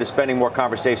look forward to spending more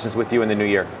conversations with you in the new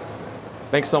year.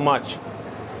 Thanks so much.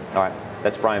 All right,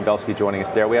 that's Brian Belsky joining us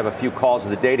there. We have a few calls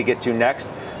of the day to get to next.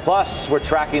 Plus, we're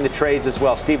tracking the trades as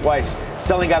well. Steve Weiss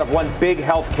selling out of one big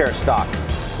healthcare stock.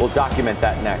 We'll document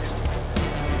that next.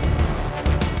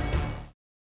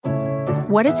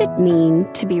 What does it mean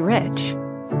to be rich?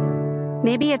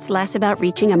 Maybe it's less about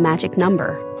reaching a magic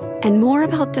number and more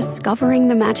about discovering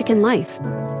the magic in life.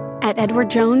 At Edward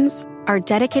Jones, our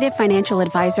dedicated financial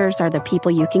advisors are the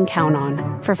people you can count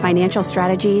on for financial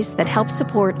strategies that help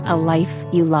support a life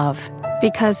you love.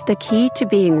 Because the key to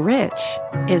being rich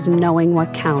is knowing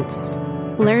what counts.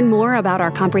 Learn more about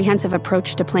our comprehensive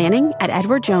approach to planning at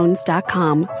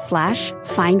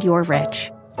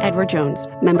edwardjones.com/findyourrich. Edward Jones,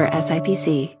 member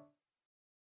SIPC.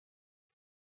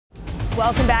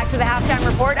 Welcome back to the Halftime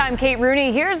Report. I'm Kate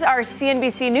Rooney. Here's our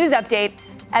CNBC News update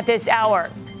at this hour.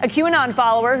 A QAnon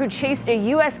follower who chased a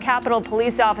U.S. Capitol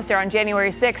police officer on January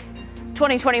 6th,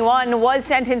 2021, was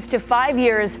sentenced to 5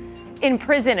 years in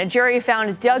prison. A jury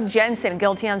found Doug Jensen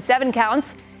guilty on 7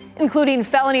 counts, including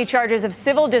felony charges of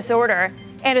civil disorder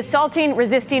and assaulting,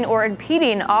 resisting, or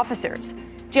impeding officers.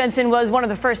 Jensen was one of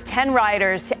the first 10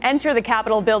 rioters to enter the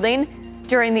Capitol building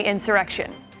during the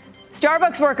insurrection.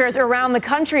 Starbucks workers around the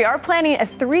country are planning a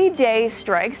 3-day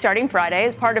strike starting Friday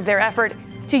as part of their effort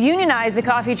to unionize the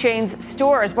coffee chain's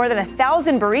stores. More than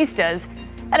 1,000 baristas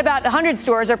at about 100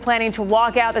 stores are planning to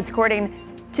walk out. That's according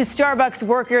to Starbucks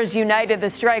Workers United. The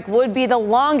strike would be the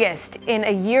longest in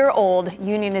a year-old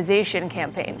unionization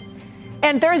campaign.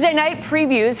 And Thursday night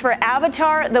previews for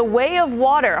Avatar: The Way of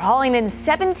Water, hauling in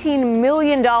 $17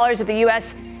 million at the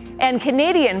U.S. and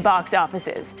Canadian box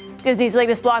offices. Disney's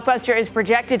latest blockbuster is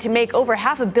projected to make over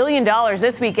 $500 million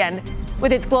this weekend.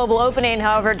 With its global opening,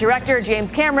 however, director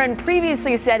James Cameron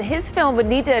previously said his film would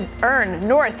need to earn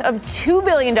north of $2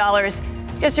 billion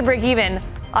just to break even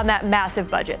on that massive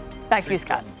budget. Back to you,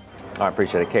 Scott. I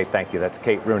appreciate it, Kate. Thank you. That's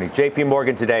Kate Rooney. JP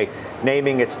Morgan today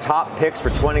naming its top picks for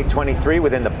 2023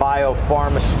 within the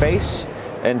biopharma space.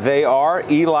 And they are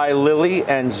Eli Lilly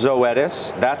and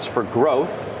Zoetis. That's for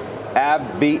growth.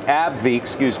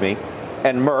 AbbVie,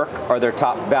 and Merck are their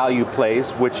top value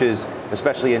plays, which is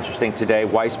especially interesting today,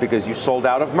 Weiss, because you sold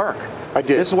out of Merck. I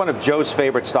did. This is one of Joe's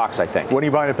favorite stocks, I think. When are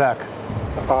you buying it back?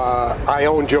 I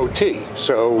own Joe T,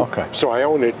 so I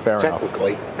own it Fair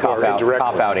technically cop or indirectly.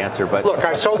 Cop out answer, but look,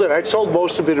 I sold it. I sold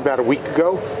most of it about a week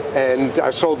ago, and I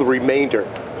sold the remainder.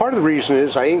 Part of the reason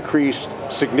is I increased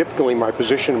significantly my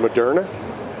position in Moderna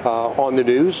on the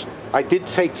news. I did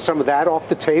take some of that off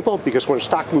the table because when a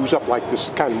stock moves up like this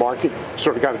kind of market,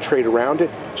 sort of got to trade around it.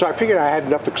 So I figured I had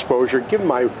enough exposure, given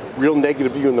my real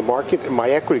negative view in the market and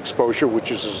my equity exposure,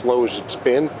 which is as low as it's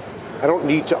been. I don't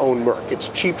need to own Merck. It's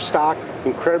cheap stock,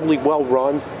 incredibly well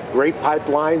run, great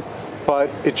pipeline, but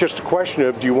it's just a question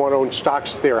of, do you want to own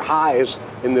stocks at their highs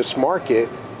in this market?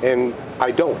 And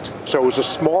I don't. So it was a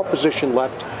small position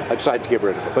left. I decided to get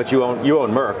rid of it. But you own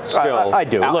Merck still. I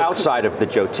do. Look, outside of the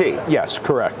Joe T. Yes,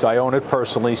 correct. I own it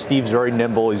personally. Steve's very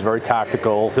nimble. He's very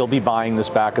tactical. He'll be buying this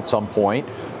back at some point.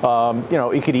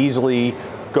 It could easily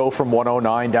go from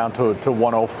 109 down to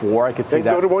 104. I could see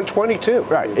that. Go to 122.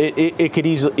 Right. It could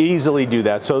easily do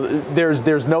that. So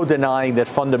there's no denying that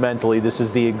fundamentally this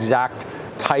is the exact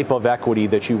type of equity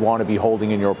that you want to be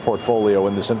holding in your portfolio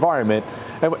in this environment.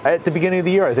 And at the beginning of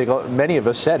the year, I think many of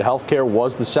us said healthcare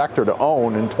was the sector to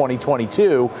own in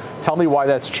 2022. Tell me why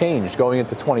that's changed going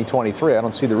into 2023. I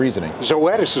don't see the reasoning.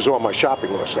 Zoetis is on my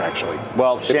shopping list, actually.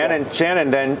 Well,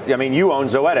 Shannon, then, you own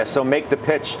Zoetis, so make the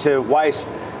pitch to Weiss,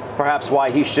 perhaps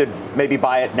why he should maybe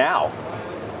buy it now.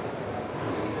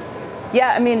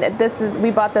 Yeah,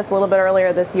 we bought this a little bit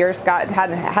earlier this year. Scott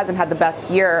hasn't had the best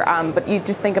year, but you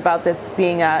just think about this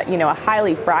being a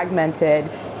highly fragmented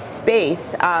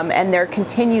space, and there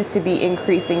continues to be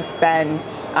increasing spend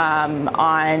on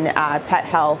pet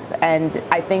health, and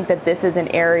I think that this is an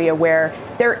area where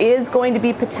there is going to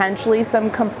be potentially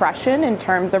some compression in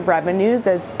terms of revenues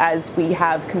as we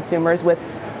have consumers with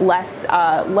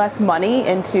less money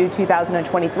into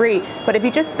 2023. But if you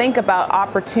just think about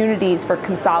opportunities for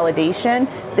consolidation,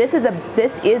 this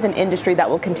is an industry that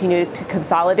will continue to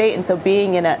consolidate. And so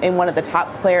being in one of the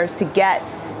top players to get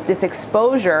this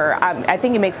exposure, I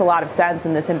think it makes a lot of sense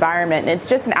in this environment. And it's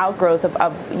just an outgrowth of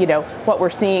what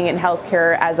we're seeing in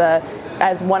healthcare as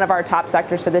one of our top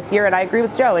sectors for this year. And I agree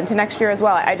with Joe, into next year as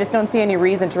well. I just don't see any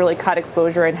reason to really cut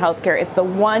exposure in healthcare. It's the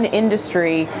one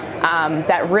industry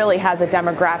that really has a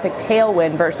demographic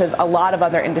tailwind versus a lot of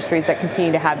other industries that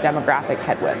continue to have demographic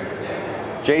headwinds.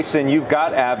 Jason, you've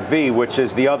got AbbVie, which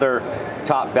is the other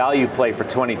top value play for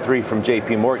 23 from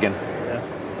JP Morgan.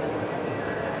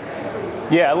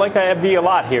 Yeah, I like AbbVie a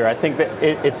lot here. I think that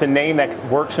it's a name that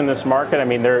works in this market.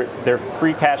 Their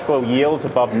free cash flow yields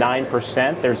above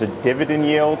 9%. There's a dividend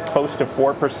yield close to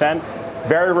 4%.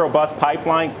 Very robust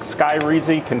pipeline.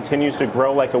 Skyrizi continues to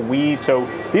grow like a weed. So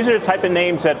these are the type of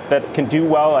names that can do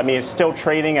well. It's still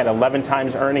trading at 11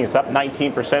 times earnings. It's up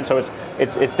 19%. So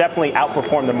it's definitely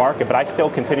outperformed the market, but I still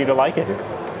continue to like it here.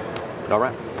 All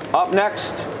right. Up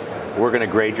next, we're going to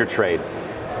grade your trade.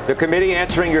 The committee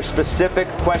answering your specific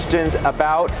questions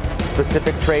about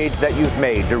specific trades that you've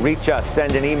made. To reach us,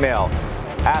 send an email,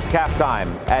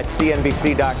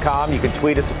 askhalftime@cnbc.com. You can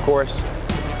tweet us, of course,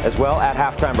 as well, at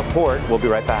Halftime Report. We'll be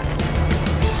right back.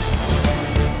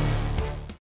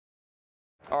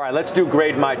 All right, let's do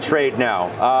grade my trade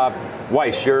now.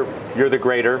 Weiss, you're the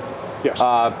grader. Yes.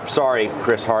 Sorry,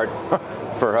 Chris Hart,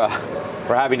 for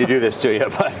having to do this to you,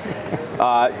 but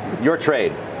your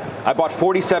trade. I bought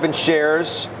 47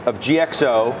 shares of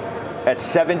GXO at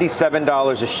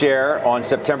 $77 a share on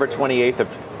September 28th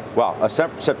of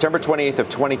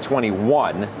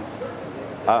 2021.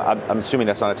 I'm assuming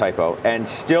that's not a typo, and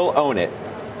still own it.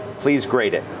 Please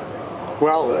grade it.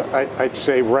 Well, I'd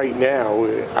say right now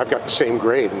I've got the same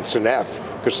grade, and it's an F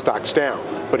because stock's down.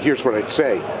 But here's what I'd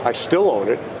say. I still own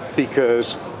it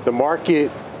because the market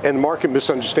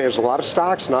misunderstands a lot of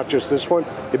stocks, not just this one.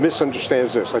 It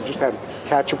misunderstands this. I just had to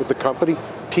catch up with the company.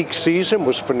 Peak season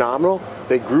was phenomenal.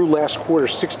 They grew last quarter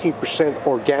 16%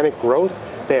 organic growth.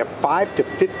 They have 5 to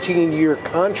 15-year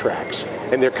contracts,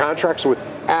 and their contracts are with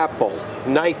Apple,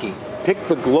 Nike. Pick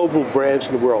the global brands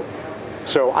in the world.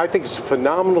 So I think it's a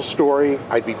phenomenal story.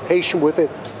 I'd be patient with it.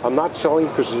 I'm not selling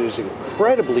because it is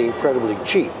incredibly, incredibly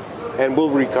cheap and will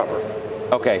recover.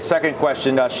 Okay, second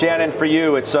question. Shannon, for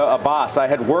you, it's a boss. I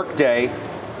had Workday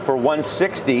for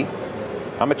 160.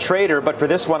 I'm a trader, but for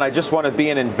this one, I just want to be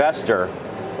an investor.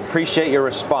 Appreciate your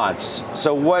response.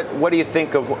 So what do you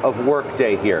think of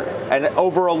Workday here? And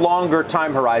over a longer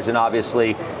time horizon,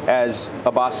 obviously, as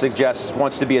Abbas suggests,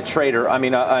 wants to be a trader. I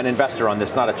mean, an investor on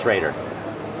this, not a trader.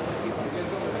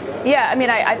 Yeah, I mean,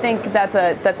 I think that's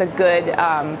a good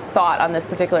thought on this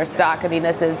particular stock. I mean,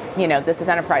 this is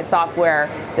enterprise software.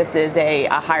 This is a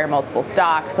higher multiple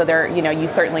stock, so there, you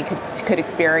certainly could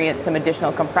experience some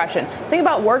additional compression. The thing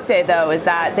about Workday, though, is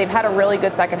that they've had a really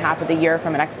good second half of the year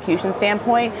from an execution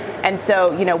standpoint, and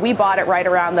so we bought it right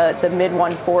around the mid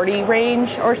 140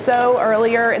 range or so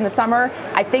earlier in the summer.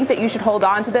 I think that you should hold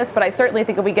on to this, but I certainly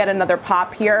think if we get another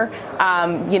pop here,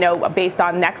 based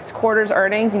on next quarter's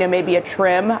earnings, maybe a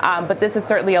trim. But this is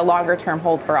certainly a longer-term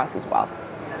hold for us as well.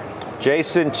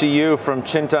 Jason, to you from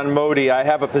Chintan Modi, I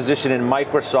have a position in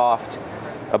Microsoft,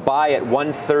 a buy at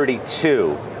 132.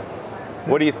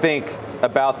 What do you think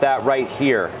about that right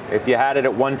here, if you had it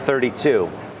at 132?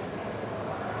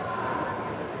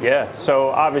 Yeah, so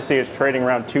obviously it's trading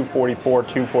around 244,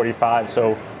 245,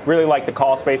 so really like the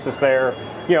call spaces there.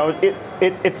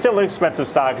 It's still an expensive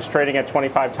stock. It's trading at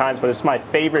 25 times, but it's my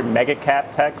favorite mega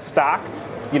cap tech stock.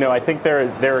 I think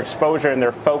their exposure and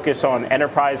their focus on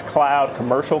enterprise cloud,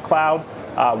 commercial cloud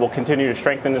will continue to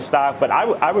strengthen the stock. But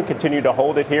I would continue to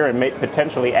hold it here and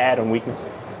potentially add on weakness.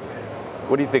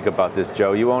 What do you think about this,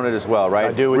 Joe? You own it as well, right?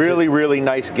 I do. Really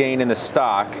nice gain in the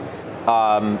stock.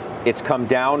 It's come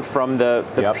down from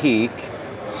the peak.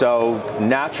 So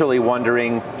naturally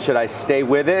wondering, should I stay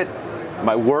with it? Am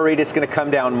I worried it's going to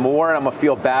come down more and I'm going to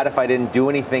feel bad if I didn't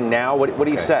do anything now? What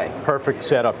do you say? Perfect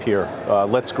setup here.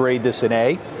 Let's grade this an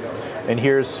A. And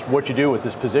here's what you do with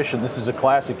this position. This is a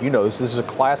classic, this is a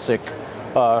classic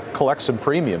collect some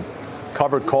premium.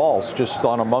 Covered calls just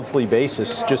on a monthly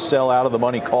basis. Just sell out of the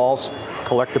money calls,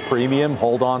 collect the premium,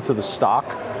 hold on to the stock.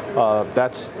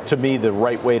 That's, to me, the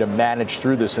right way to manage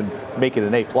through this and make it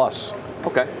an A+.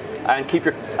 Okay. And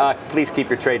please keep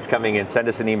your trades coming in. Send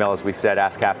us an email, as we said,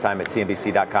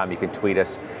 askhalftime@cnbc.com. You can tweet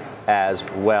us as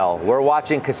well. We're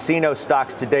watching casino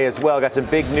stocks today as well. Got some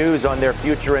big news on their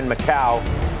future in Macau.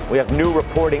 We have new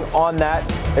reporting on that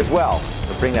as well.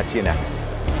 We'll bring that to you next.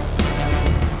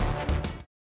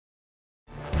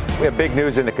 We have big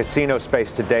news in the casino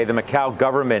space today. The Macau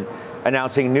government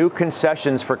announcing new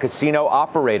concessions for casino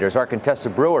operators. Our Contessa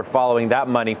Brewer following that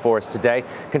money for us today.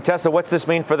 Contessa, what's this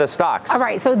mean for the stocks? All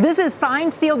right, so this is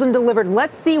signed, sealed, and delivered.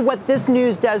 Let's see what this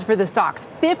news does for the stocks.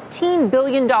 $15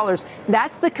 billion.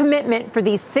 That's the commitment for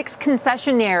these 6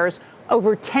 concessionaires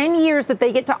over 10 years that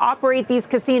they get to operate these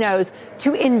casinos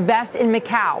to invest in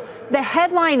Macau. The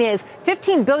headline is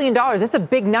 $15 billion. It's a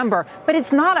big number, but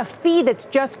it's not a fee that's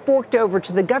just forked over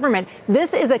to the government.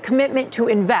 This is a commitment to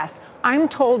invest. I'm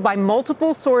told by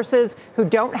multiple sources who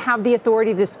don't have the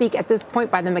authority to speak at this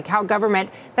point by the Macau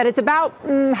government that it's about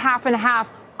half and half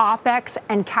OPEX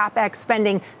and CAPEX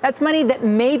spending. That's money that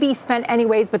may be spent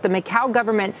anyways, but the Macau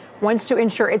government wants to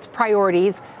ensure its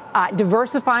priorities,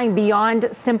 diversifying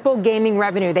beyond simple gaming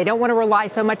revenue. They don't want to rely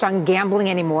so much on gambling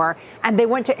anymore, and they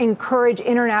want to encourage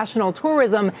international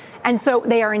tourism. And so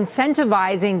they are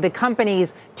incentivizing the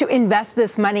companies to invest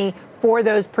this money for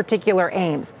those particular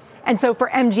aims. And so for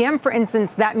MGM, for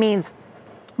instance, that means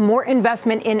more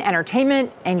investment in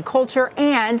entertainment and culture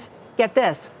and, get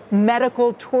this,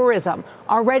 medical tourism.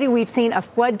 Already we've seen a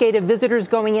floodgate of visitors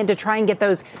going in to try and get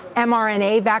those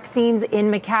mRNA vaccines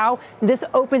in Macau. This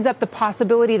opens up the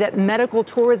possibility that medical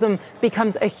tourism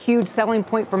becomes a huge selling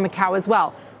point for Macau as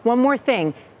well. One more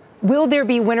thing. Will there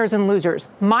be winners and losers?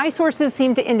 My sources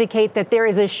seem to indicate that there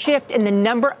is a shift in the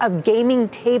number of gaming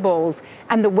tables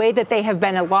and the way that they have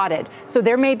been allotted. So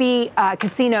there may be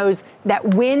casinos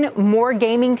that win more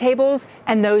gaming tables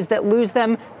and those that lose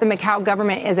them. The Macau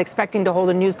government is expecting to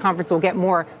hold a news conference. We'll get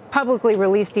more publicly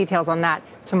released details on that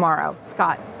tomorrow.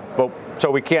 Scott. Well, so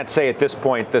we can't say at this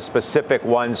point the specific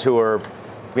ones who are,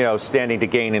 standing to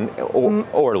gain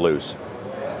or lose.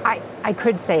 I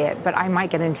could say it, but I might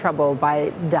get in trouble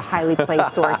by the highly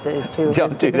placed sources who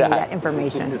have given me that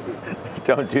information.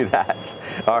 Don't do that.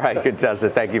 All right,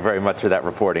 Contessa, thank you very much for that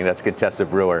reporting. That's Contessa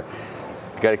Brewer.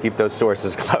 Got to keep those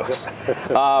sources close.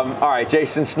 All right,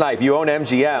 Jason Snipe, you own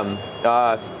MGM.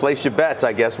 Place your bets,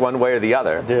 I guess, one way or the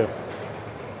other. I do.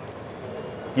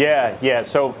 Yeah.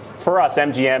 So for us,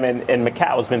 MGM and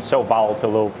Macau has been so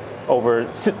volatile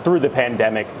through the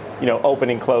pandemic. Open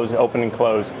and close, open and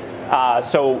close.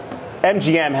 So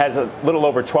MGM has a little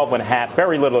over 12.5,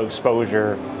 very little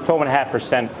exposure,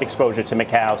 12.5% exposure to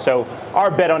Macau. So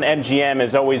our bet on MGM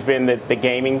has always been the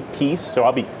gaming piece. So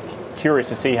I'll be curious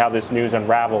to see how this news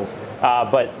unravels.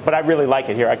 But I really like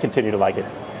it here. I continue to like it.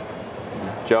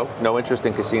 Joe, no interest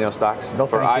in casino stocks? No,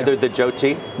 for thank either you. the Joe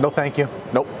T? No, thank you.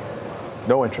 Nope.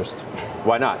 No interest.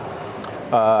 Why not?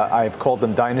 I've called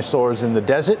them dinosaurs in the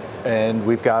desert, and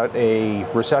we've got a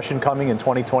recession coming in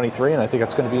 2023, and I think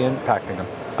that's going to be impacting them.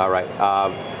 All right.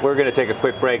 We're going to take a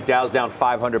quick break. Dow's down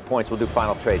 500 points. We'll do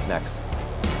final trades next.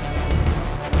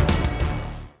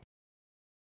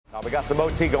 We got some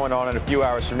OT going on in a few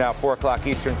hours from now, 4 o'clock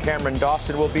Eastern. Cameron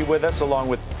Dawson will be with us, along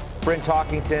with Bryn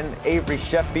Talkington, Avery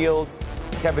Sheffield.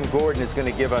 Kevin Gordon is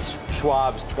going to give us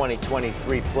Schwab's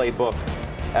 2023 playbook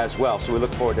as well, so we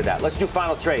look forward to that. Let's do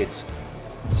final trades.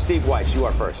 Steve Weiss, you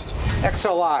are first.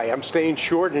 XLI, I'm staying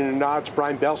short in the nods.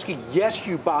 Brian Belsky, yes,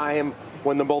 you buy them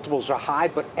when the multiples are high,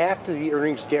 but after the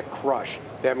earnings get crushed.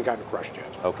 They haven't gotten crushed yet.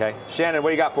 Okay. Shannon, what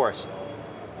do you got for us?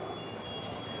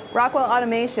 Rockwell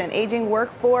Automation, aging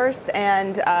workforce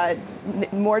and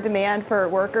more demand for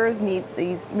workers.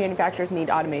 These manufacturers need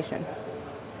automation.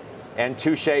 And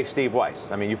touche, Steve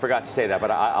Weiss. I mean, you forgot to say that,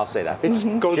 but I'll say that.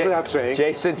 It goes without saying.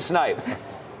 Jason Snipe.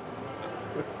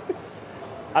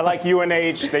 I like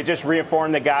UNH. They just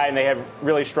reaffirmed the guy, and they have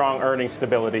really strong earnings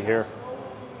stability here.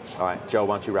 All right, Joe,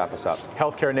 why don't you wrap us up?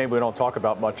 Healthcare name we don't talk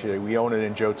about much. We own it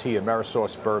in Joe T.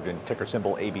 AmerisourceBergen, ticker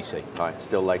symbol ABC. All right,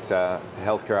 still likes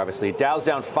healthcare, obviously. Dow's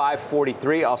down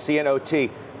 543. I'll see you in OT.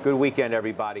 Good weekend,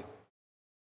 everybody.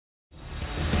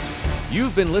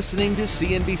 You've been listening to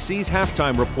CNBC's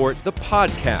Halftime Report, the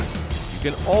podcast.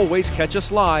 You can always catch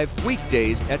us live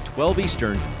weekdays at 12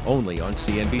 Eastern, only on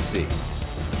CNBC.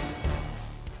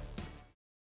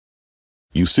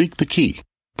 You seek the key,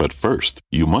 but first,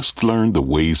 you must learn the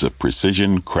ways of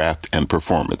precision, craft, and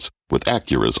performance with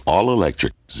Acura's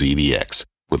all-electric ZDX.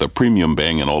 With a premium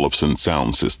Bang & Olufsen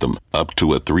sound system up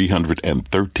to a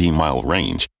 313-mile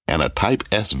range and a Type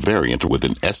S variant with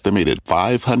an estimated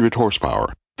 500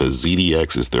 horsepower, the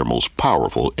ZDX is their most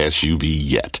powerful SUV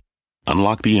yet.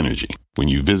 Unlock the energy when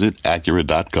you visit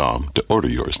Acura.com to order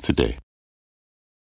yours today.